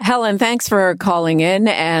 Helen, thanks for calling in,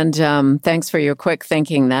 and thanks for your quick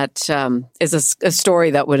thinking. That is a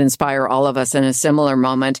story that would inspire all of us in a similar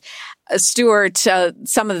moment. Stuart,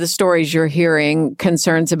 some of the stories you're hearing,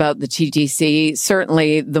 concerns about the TTC,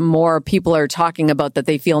 certainly the more people are talking about that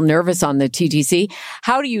they feel nervous on the TTC.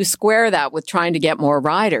 How do you square that with trying to get more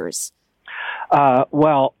riders?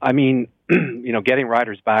 Well, I mean, getting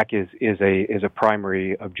riders back is a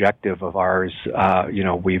primary objective of ours.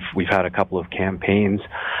 We've had a couple of campaigns.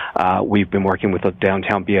 We've been working with the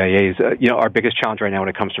downtown BIAs. Our biggest challenge right now when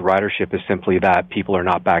it comes to ridership is simply that people are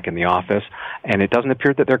not back in the office, and it doesn't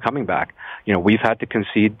appear that they're coming back. We've had to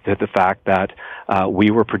concede to the fact that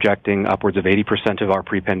we were projecting upwards of 80% of our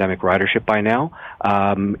pre-pandemic ridership by now.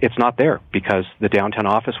 It's not there because the downtown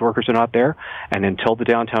office workers are not there, and until the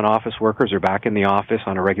downtown office workers are back in the office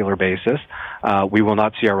on a regular basis, we will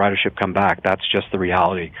not see our ridership come back. That's just the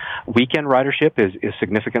reality. Weekend ridership is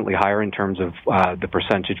significantly higher in terms of the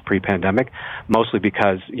percentage pre-pandemic, mostly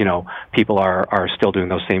because, people are still doing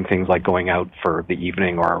those same things like going out for the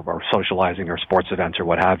evening or socializing or sports events or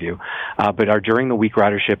what have you. But our during the week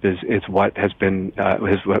ridership is what has been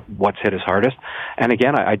what's hit us hardest. And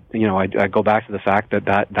again, I go back to the fact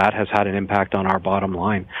that has had an impact on our bottom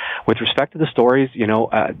line. With respect to the stories,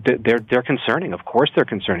 they're concerning. Of course, they're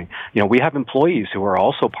concerning. We have employees who are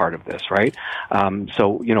also part of this, right?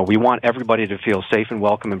 So we want everybody to feel safe and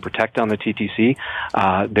welcome and protected on the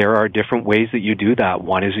TTC. There are different ways that you do that.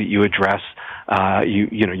 One is that you address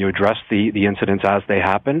you address the incidents as they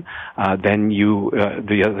happen. Then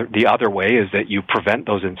the other way is that you prevent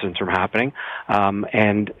those incidents from happening.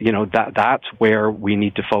 That's where we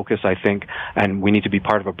need to focus, I think, and we need to be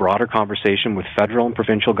part of a broader conversation with federal and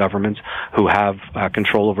provincial governments who have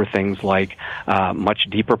control over things like much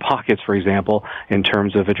deeper pockets, for example, in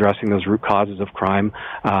terms of addressing those root causes of crime,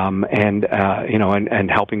 and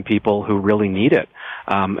helping people who really need it.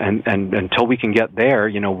 And until we can get there,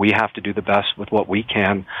 we have to do the best with what we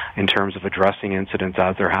can in terms of addressing incidents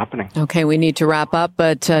as they're happening. Okay, we need to wrap up,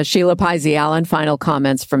 but Sheila Paisie-Allen, final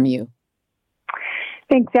comments from you.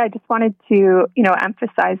 Thanks. Yeah, I just wanted to,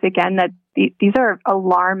 emphasize again that these are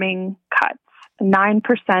alarming cuts. 9%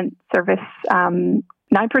 service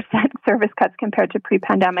cuts compared to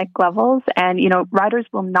pre-pandemic levels, and riders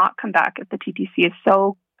will not come back if the TTC is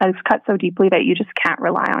cut so deeply that you just can't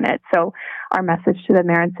rely on it. So our message to the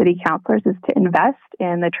mayor and city councillors is to invest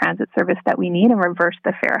in the transit service that we need and reverse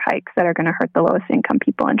the fare hikes that are going to hurt the lowest income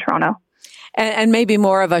people in Toronto. And maybe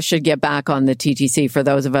more of us should get back on the TTC. For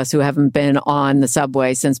those of us who haven't been on the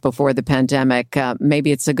subway since before the pandemic,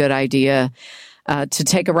 maybe it's a good idea to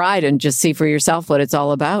take a ride and just see for yourself what it's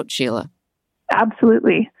all about, Sheila.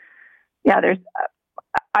 Absolutely. Yeah,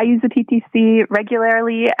 I use the TTC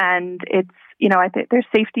regularly, and it's, I think there's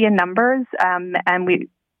safety in numbers, and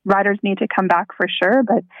riders need to come back for sure.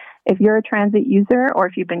 But if you're a transit user or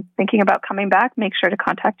if you've been thinking about coming back, make sure to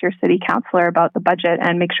contact your city councillor about the budget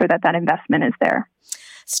and make sure that investment is there.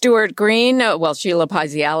 Stuart Green, Sheila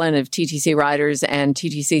Paisie-Allen of TTC Riders and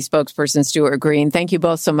TTC spokesperson Stuart Green, thank you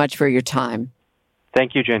both so much for your time.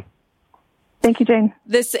 Thank you, Jane. Thank you, Jane.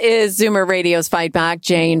 This is Zoomer Radio's Fight Back.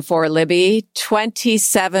 Jane for Libby,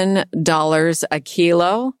 $27 a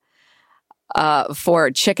kilo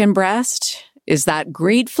for chicken breast. Is that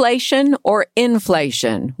greedflation or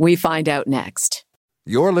inflation? We find out next.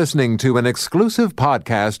 You're listening to an exclusive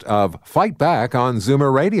podcast of Fight Back on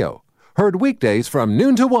Zoomer Radio. Heard weekdays from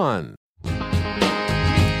noon to 1.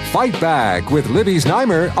 Fight Back with Libby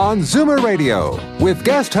Znaimer on Zoomer Radio with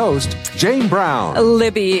guest host Jane Brown.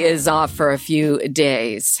 Libby is off for a few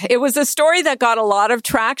days. It was a story that got a lot of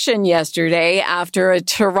traction yesterday after a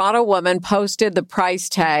Toronto woman posted the price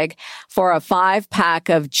tag for a 5-pack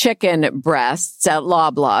of chicken breasts at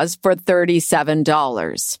Loblaws for $37.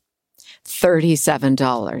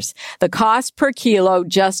 $37. The cost per kilo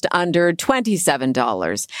just under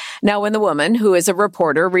 $27. Now, when the woman, who is a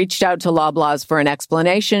reporter, reached out to Loblaws for an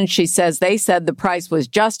explanation, she says they said the price was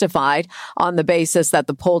justified on the basis that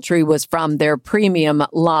the poultry was from their premium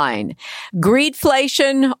line.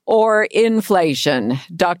 Greedflation or inflation?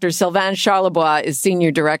 Dr. Sylvain Charlebois is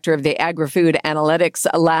Senior Director of the Agri-Food Analytics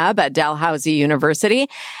Lab at Dalhousie University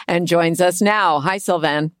and joins us now. Hi,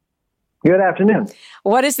 Sylvain. Good afternoon.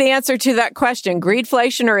 What is the answer to that question?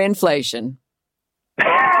 Greedflation or inflation?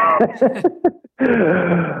 It's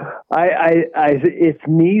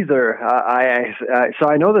neither. So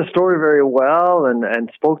I know the story very well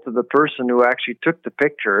and spoke to the person who actually took the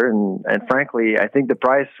picture. And frankly, I think the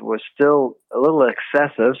price was still a little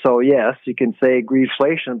excessive. So yes, you can say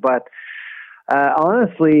greedflation, but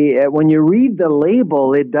honestly, when you read the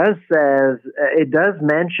label, it does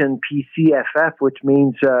mention PCFF, which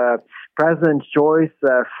means President's Choice,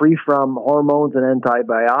 free from hormones and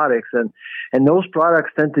antibiotics, and those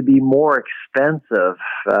products tend to be more expensive.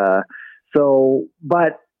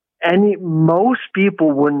 But most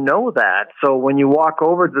people wouldn't know that. So when you walk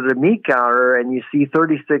over to the meat counter and you see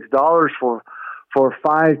 $36 for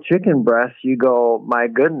 5 chicken breasts, you go, my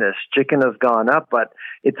goodness, chicken has gone up, but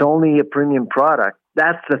it's only a premium product.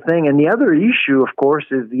 that's the thing. And the other issue, of course,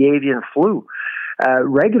 is the avian flu.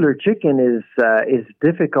 Regular chicken is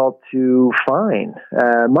difficult to find,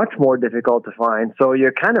 much more difficult to find. So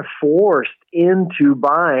you're kind of forced into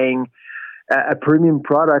buying a premium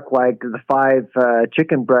product like the 5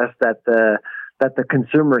 chicken breasts that the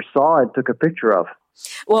consumer saw and took a picture of.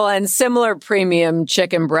 Well, and similar premium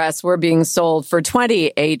chicken breasts were being sold for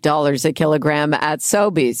 $28 a kilogram at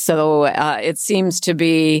Sobeys. So it seems to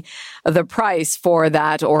be the price for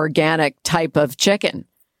that organic type of chicken.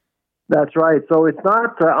 That's right. So it's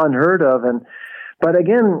not unheard of. But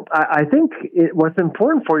again, I think what's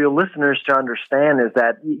important for your listeners to understand is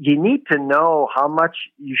that you need to know how much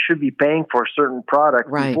you should be paying for certain products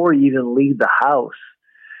before you even leave the house.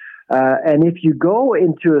 And if you go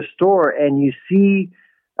into a store and you see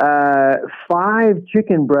 5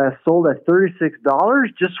 chicken breasts sold at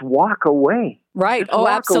 $36, just walk away. Right. Just walk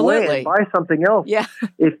absolutely. away and buy something else. Yeah.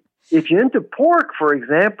 If you're into pork, for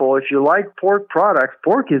example, if you like pork products,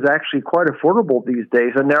 pork is actually quite affordable these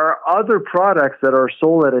days. And there are other products that are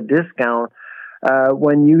sold at a discount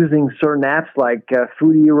when using certain apps like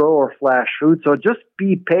Food Hero or Flash Food. So just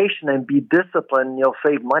be patient and be disciplined, and you'll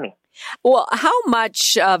save money. Well, how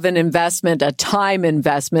much of an investment, a time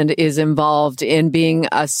investment, is involved in being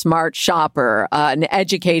a smart shopper, an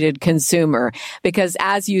educated consumer? Because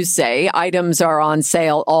as you say, items are on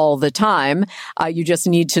sale all the time. You just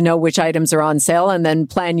need to know which items are on sale and then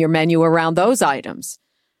plan your menu around those items.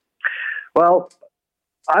 Well,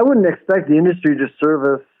 I wouldn't expect the industry to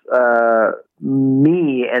service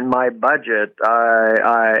me and my budget.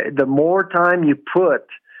 The more time you put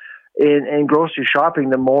in grocery shopping,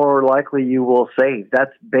 the more likely you will save.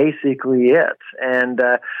 That's basically it. And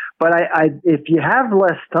but if you have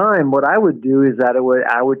less time, what I would do is that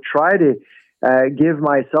I would try to give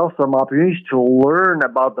myself some opportunities to learn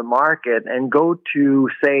about the market and go to,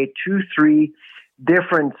 say, 2-3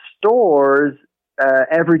 different stores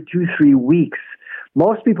every 2-3 weeks.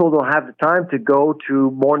 Most people don't have the time to go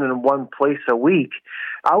to more than one place a week.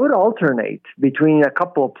 I would alternate between a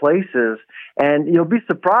couple of places, and you'll be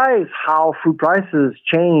surprised how food prices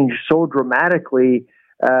change so dramatically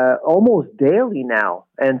almost daily now.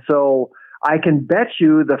 And so I can bet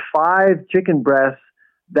you the 5 chicken breasts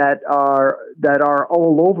that are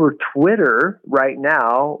all over Twitter right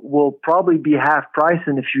now will probably be half price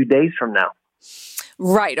in a few days from now.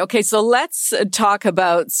 Right. Okay. So let's talk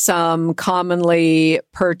about some commonly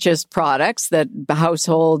purchased products that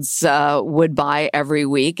households would buy every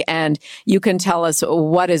week. And you can tell us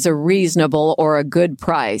what is a reasonable or a good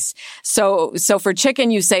price. So for chicken,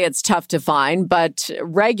 you say it's tough to find, but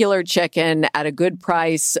regular chicken at a good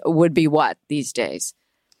price would be what these days?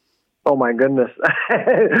 Oh, my goodness.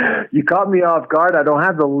 You caught me off guard. I don't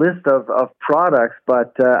have the list of products,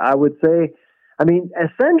 but I would say, I mean,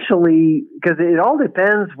 essentially, because it all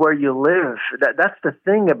depends where you live. That's the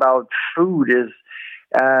thing about food is,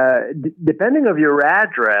 depending on your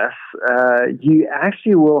address, you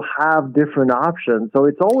actually will have different options. So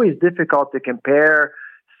it's always difficult to compare,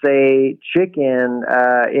 say, chicken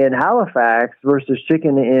in Halifax versus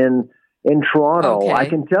chicken in Toronto. Okay. I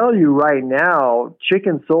can tell you right now,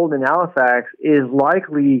 chicken sold in Halifax is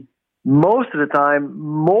likely most of the time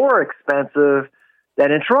more expensive than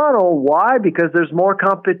in Toronto. Why? Because there's more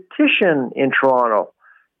competition in Toronto.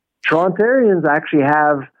 Torontarians actually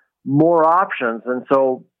have more options, and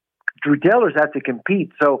so retailers have to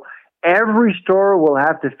compete. So every store will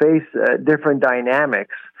have to face different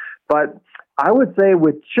dynamics. But I would say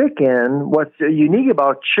with chicken, what's unique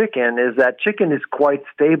about chicken is that chicken is quite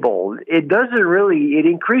stable. It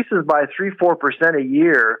increases by 3-4% a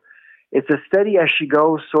year. It's a steady as she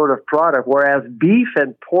goes sort of product, whereas beef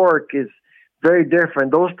and pork is very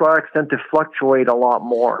different. Those products tend to fluctuate a lot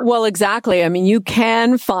more. Well, exactly. I mean, you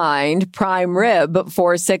can find prime rib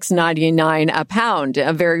for $6.99 a pound.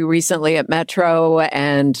 Very recently at Metro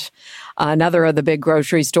and another of the big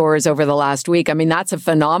grocery stores over the last week. I mean, that's a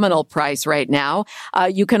phenomenal price right now.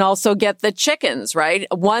 You can also get the chickens, right?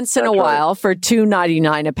 Once in a while for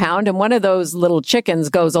 $2.99 a pound. And one of those little chickens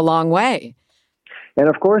goes a long way. And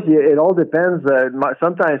of course, it all depends.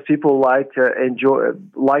 Sometimes people like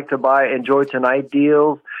to buy enjoy tonight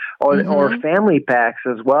deals or family packs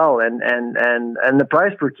as well, and the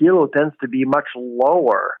price per kilo tends to be much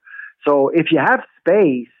lower. So if you have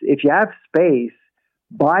space,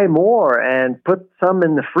 buy more and put some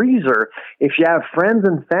in the freezer. If you have friends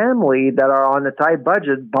and family that are on a tight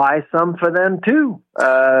budget, buy some for them too.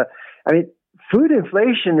 I mean, food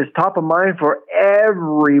inflation is top of mind for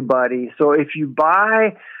everybody. So if you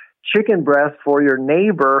buy chicken breast for your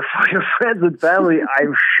neighbor, for your friends and family,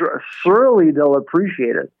 I'm sure surely they'll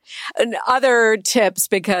appreciate it. And other tips,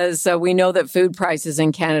 because we know that food prices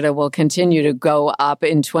in Canada will continue to go up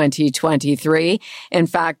in 2023. In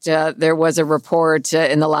fact, there was a report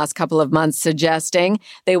in the last couple of months suggesting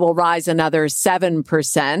they will rise another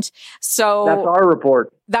 7%. So that's our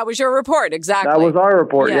report. That was your report, exactly. That was our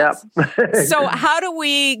report, yes. Yeah. So how do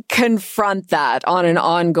we confront that on an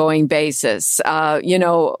ongoing basis?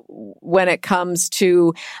 When it comes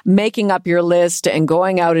to making up your list and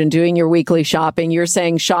going out and doing your weekly shopping, you're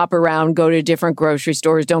saying shop around, go to different grocery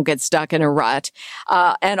stores, don't get stuck in a rut.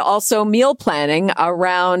 And also meal planning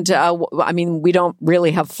around, we don't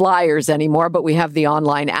really have flyers anymore, but we have the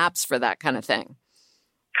online apps for that kind of thing.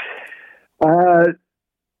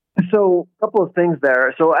 So a couple of things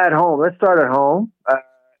there. So at home, let's start at home.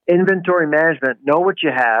 Inventory management, know what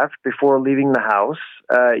you have before leaving the house.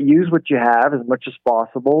 Use what you have as much as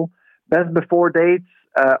possible. Best before dates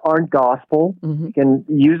aren't gospel. Mm-hmm. You can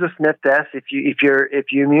use a sniff test. If your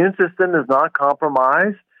immune system is not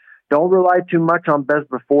compromised, don't rely too much on best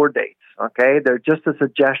before dates. Okay, they're just a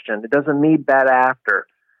suggestion. It doesn't mean bad after.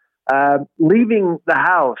 Leaving the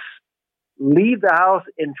house. Leave the house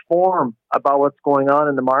informed about what's going on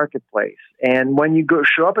in the marketplace. And when you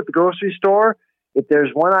show up at the grocery store, if there's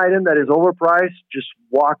one item that is overpriced, just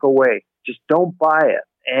walk away. Just don't buy it.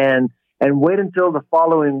 And wait until the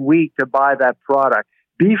following week to buy that product.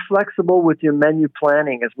 Be flexible with your menu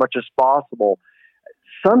planning as much as possible.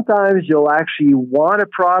 Sometimes you'll actually want a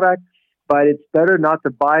product, but it's better not to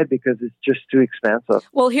buy because it's just too expensive.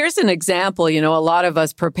 Well, here's an example. A lot of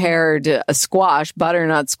us prepared a squash,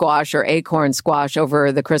 butternut squash or acorn squash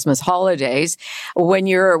over the Christmas holidays. When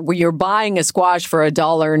you're buying a squash for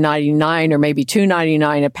 $1.99 or maybe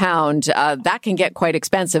 $2.99 a pound, that can get quite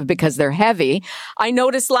expensive because they're heavy. I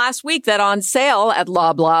noticed last week that on sale at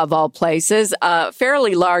Loblaw, of all places, a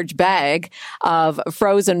fairly large bag of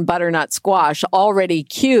frozen butternut squash already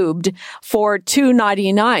cubed for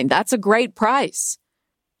 $2.99. That's a great price.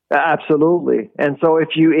 Absolutely. And so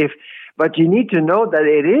but you need to know that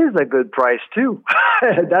it is a good price too.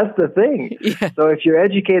 That's the thing. Yeah. So if you're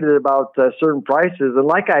educated about certain prices, and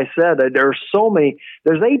like I said, there's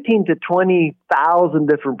 18 to 20,000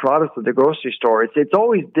 different products at the grocery store. It's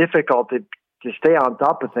always difficult to stay on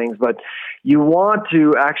top of things, but you want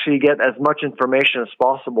to actually get as much information as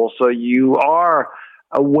possible so you are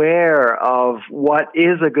aware of what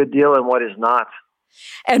is a good deal and what is not.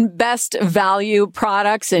 And best value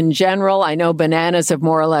products in general. I know bananas have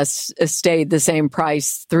more or less stayed the same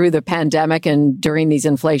price through the pandemic and during these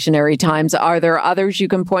inflationary times. Are there others you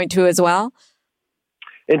can point to as well?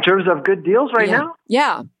 In terms of good deals now?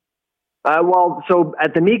 Yeah. So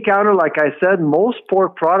at the meat counter, like I said, most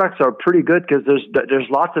pork products are pretty good because there's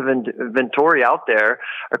lots of inventory out there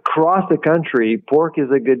across the country. Pork is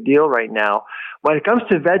a good deal right now. When it comes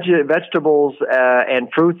to vegetables and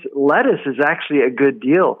fruits, lettuce is actually a good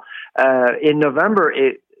deal. In November,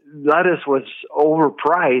 lettuce was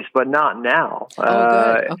overpriced, but not now.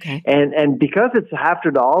 Good. Okay. And because it's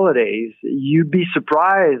after the holidays, you'd be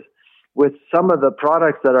surprised with some of the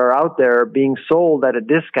products that are out there being sold at a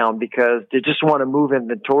discount because they just want to move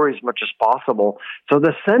inventory as much as possible. So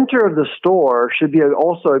the center of the store should be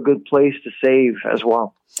also a good place to save as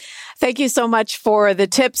well. Thank you so much for the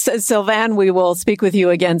tips, Sylvain. We will speak with you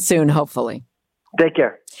again soon, hopefully. Take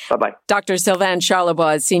care. Bye-bye. Dr. Sylvain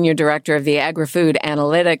Charlebois is Senior Director of the Agri-Food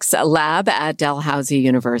Analytics Lab at Dalhousie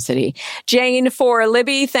University. Jane for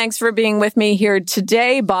Libby, thanks for being with me here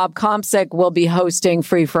today. Bob Komsic will be hosting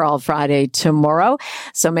Free for All Friday tomorrow.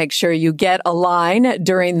 So make sure you get a line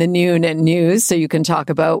during the noon news so you can talk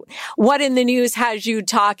about what in the news has you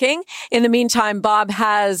talking. In the meantime, Bob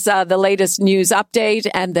has the latest news update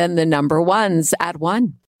and then the number ones at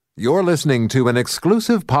 1. You're listening to an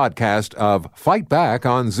exclusive podcast of Fight Back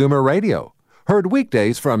on Zoomer Radio. Heard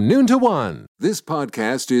weekdays from noon to 1. This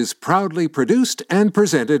podcast is proudly produced and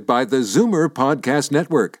presented by the Zoomer Podcast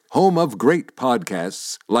Network, home of great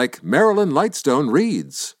podcasts like Marilyn Lightstone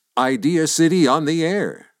Reads, Idea City on the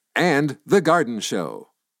Air, and The Garden Show.